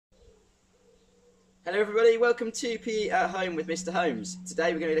Hello everybody, welcome to PE at Home with Mr. Holmes.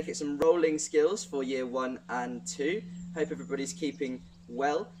 Today we're going to look at some rolling skills for year 1 and 2. Hope everybody's keeping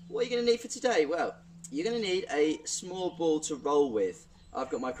well. What are you going to need for today? Well, you're going to need a small ball to roll with.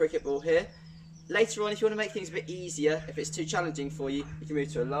 I've got my cricket ball here. Later on, if you want to make things a bit easier, if it's too challenging for you, you can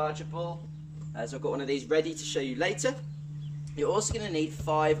move to a larger ball. As I've got one of these ready to show you later. You're also going to need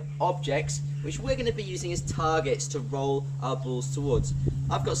 5 objects which we're going to be using as targets to roll our balls towards.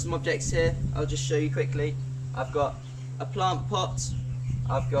 I've got some objects here, I'll just show you quickly. I've got a plant pot,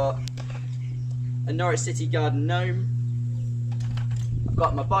 I've got a Norwich City garden gnome, I've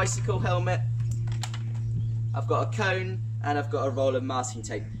got my bicycle helmet, I've got a cone, and I've got a roll of masking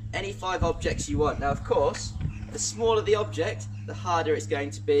tape. Any 5 objects you want. Now of course, the smaller the object, the harder it's going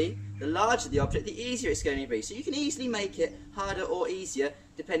to be. The larger the object, the easier it's going to be. So you can easily make it harder or easier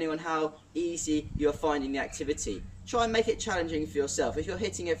depending on how easy you're finding the activity. Try and make it challenging for yourself. If you're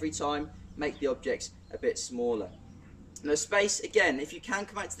hitting every time, make the objects a bit smaller. Now space, again, if you can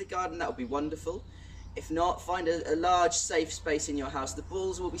come out to the garden, that would be wonderful. If not, find a large safe space in your house. The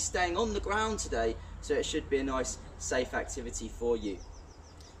balls will be staying on the ground today, so it should be a nice safe activity for you.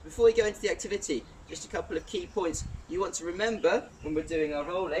 Before we go into the activity, just a couple of key points you want to remember when we're doing our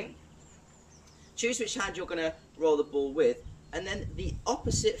rolling. Choose which hand you're going to roll the ball with, and then the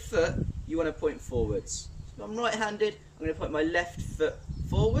opposite foot you want to point forwards. So I'm right-handed, I'm going to point my left foot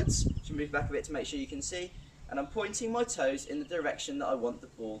forwards, which move back a bit to make sure you can see, and I'm pointing my toes in the direction that I want the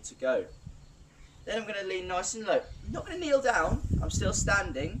ball to go. Then I'm going to lean nice and low. I'm not going to kneel down, I'm still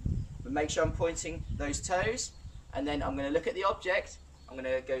standing, but make sure I'm pointing those toes, and then I'm going to look at the object, I'm going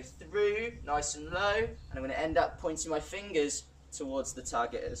to go through nice and low, and I'm going to end up pointing my fingers towards the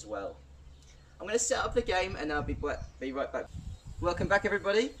target as well. I'm going to set up the game and I'll be right back. Welcome back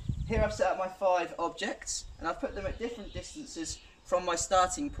everybody. Here I've set up my 5 objects and I've put them at different distances from my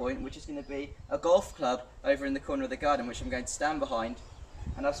starting point, which is going to be a golf club over in the corner of the garden, which I'm going to stand behind.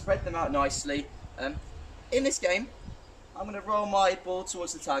 And I've spread them out nicely. In this game, I'm going to roll my ball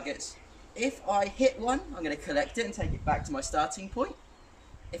towards the targets. If I hit one, I'm going to collect it and take it back to my starting point.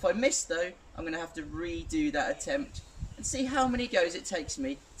 If I miss though, I'm going to have to redo that attempt and see how many goes it takes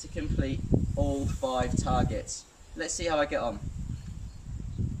me to complete all 5 targets. Let's see how I get on.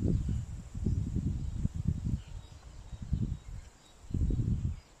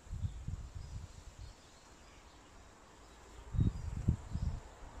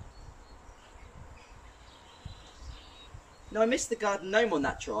 Now I missed the garden gnome on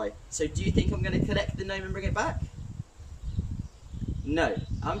that try, so do you think I'm going to collect the gnome and bring it back? No,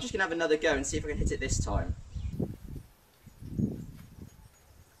 I'm just going to have another go and see if I can hit it this time.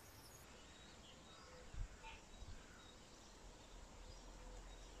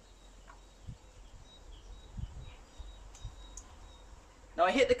 Now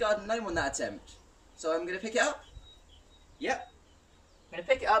I hit the garden gnome on that attempt, so I'm going to pick it up. Yep. I'm going to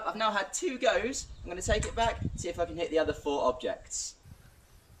pick it up. I've now had 2 goes. I'm going to take it back, see if I can hit the other 4 objects.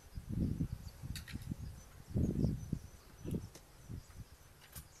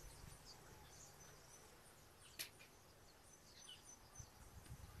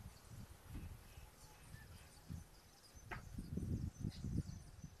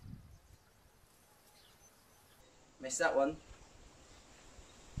 Missed that one.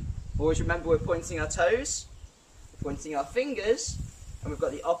 Always remember we're pointing our toes, we're pointing our fingers, and we've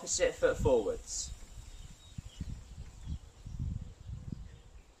got the opposite foot forwards.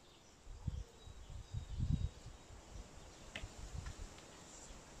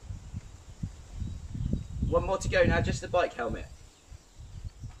 One more to go now, just the bike helmet.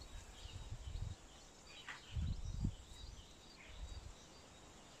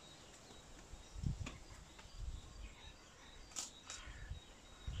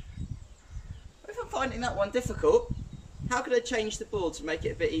 If I'm finding that one difficult, how could I change the ball to make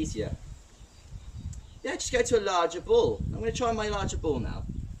it a bit easier? Yeah, just go to a larger ball. I'm going to try my larger ball now.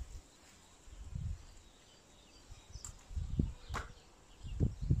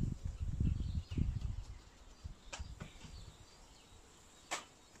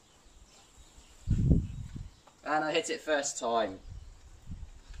 And I hit it first time.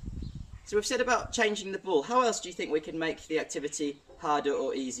 So we've said about changing the ball. How else do you think we can make the activity harder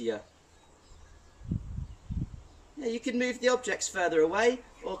or easier? Yeah, you can move the objects further away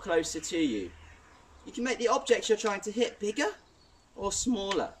or closer to you. You can make the objects you're trying to hit bigger or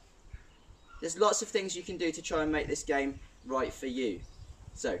smaller. There's lots of things you can do to try and make this game right for you.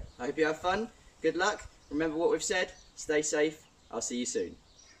 So, I hope you have fun. Good luck. Remember what we've said. Stay safe. I'll see you soon.